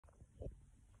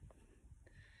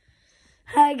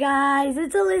Hi guys,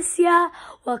 it's Alicia.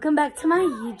 Welcome back to my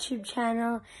YouTube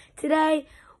channel. Today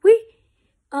we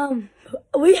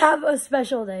have a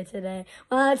special day today.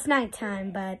 Well, it's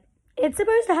nighttime, but it's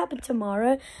supposed to happen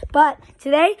tomorrow. But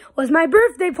today was my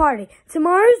birthday party.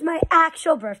 Tomorrow's my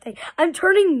actual birthday. I'm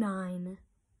turning 9.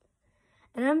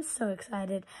 And I'm so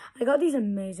excited. I got these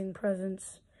amazing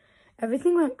presents.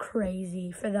 Everything went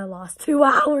crazy for the last 2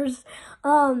 hours.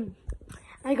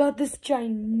 I got this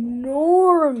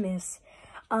ginormous,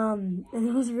 and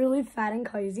it was really fat and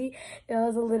cozy. It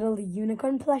was a little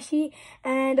unicorn plushie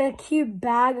and a cute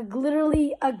bag, a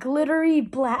glittery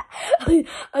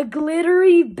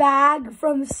bag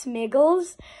from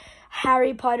Smiggles,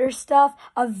 Harry Potter stuff,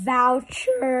 a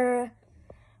voucher,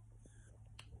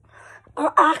 an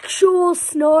actual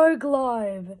snow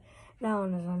globe. That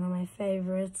one is one of my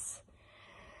favorites.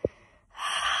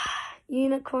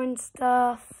 Unicorn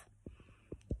stuff.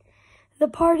 The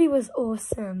party was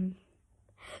awesome.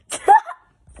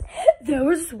 There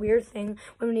was this weird thing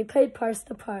when we played Pass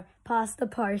the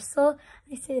Parcel.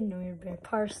 I said no, you're weird.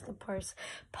 Pass the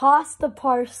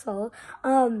Parcel.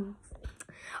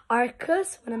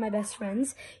 Arcus, one of my best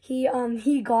friends, he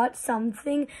got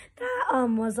something that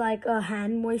was like a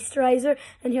hand moisturizer,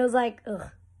 and he was like,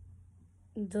 ugh,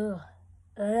 duh,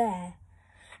 ugh.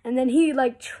 And then he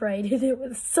like traded it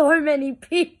with so many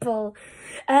people,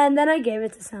 and then I gave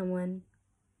it to someone.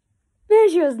 No,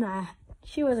 she was not.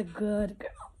 She was a good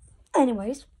girl.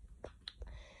 Anyways,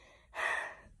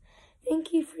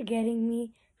 thank you for getting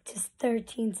me to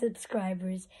 13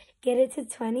 subscribers. Get it to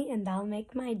 20 and that'll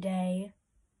make my day.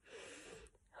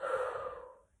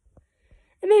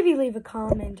 And maybe leave a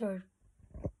comment or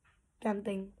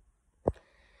something.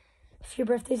 If your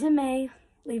birthday's in May,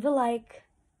 leave a like.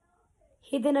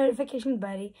 Hit the notification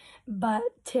button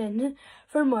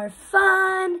for more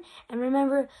fun. And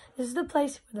remember, this is the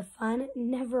place where the fun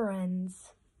never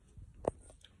ends.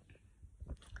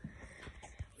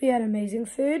 We had amazing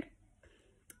food.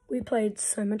 We played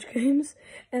so much games.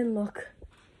 And look.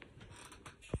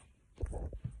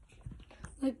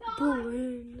 Like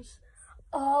balloons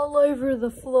all over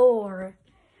the floor.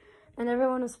 And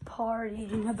everyone was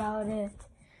partying about it.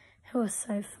 It was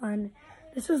so fun.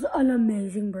 This was an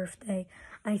amazing birthday.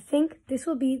 I think this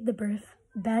will be the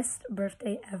best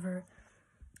birthday ever.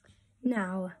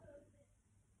 Now,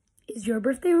 is your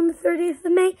birthday on the 30th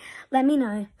of May? Let me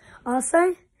know.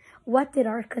 Also, what did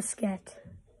Arcus get?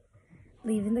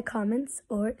 Leave in the comments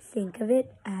or think of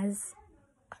it as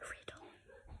a riddle.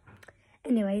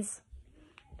 Anyways,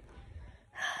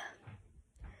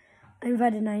 I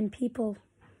invited 9 people.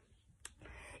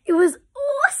 It was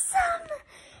awesome!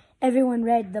 Everyone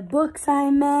read the books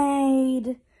I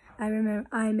made. I remember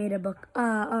I made a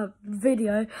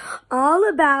video all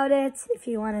about it. If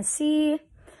you want to see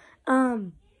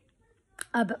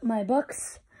about my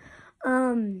books,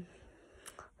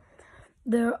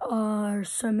 there are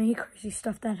so many crazy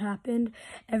stuff that happened.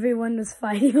 Everyone was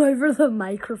fighting over the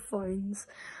microphones.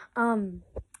 And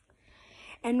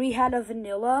we had a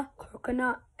vanilla,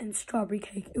 coconut, and strawberry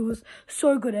cake. It was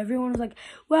so good. Everyone was like,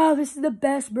 wow, this is the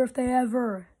best birthday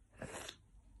ever.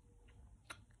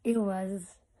 It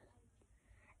was.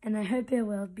 And I hope it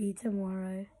will be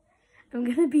tomorrow. I'm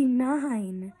going to be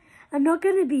 9. I'm not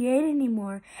going to be 8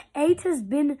 anymore. 8 has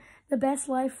been the best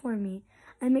life for me.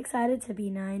 I'm excited to be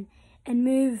 9 and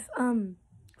move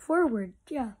forward.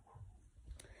 Yeah.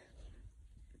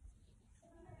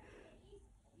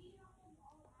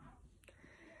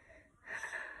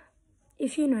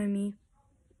 If you know me,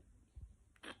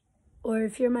 or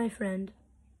if you're my friend,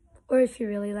 or if you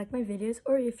really like my videos,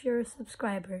 or if you're a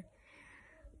subscriber,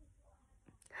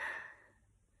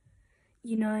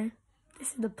 you know,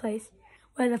 this is the place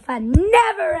where the fun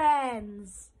never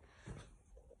ends.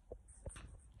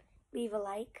 Leave a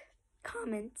like,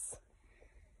 comments,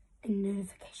 and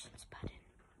notifications button.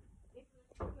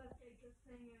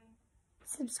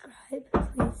 Subscribe,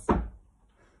 please.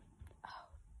 Oh,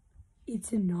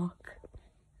 it's a knock.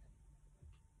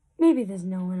 Maybe there's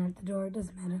no one at the door, it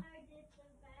doesn't matter.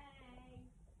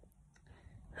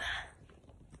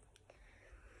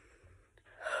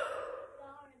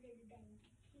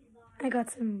 I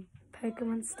got some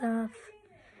Pokemon stuff.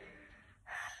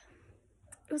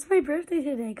 It was my birthday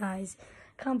today, guys.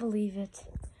 Can't believe it.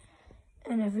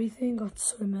 And everything got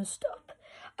so messed up.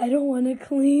 I don't want to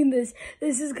clean this.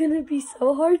 This is going to be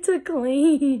so hard to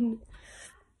clean.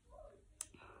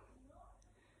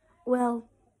 Well,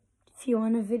 if you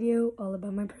want a video all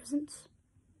about my presents,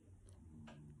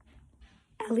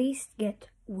 at least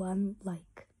get 1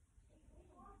 like.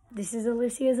 This is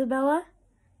Alicia Isabella,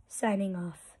 signing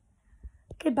off.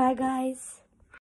 Goodbye, guys.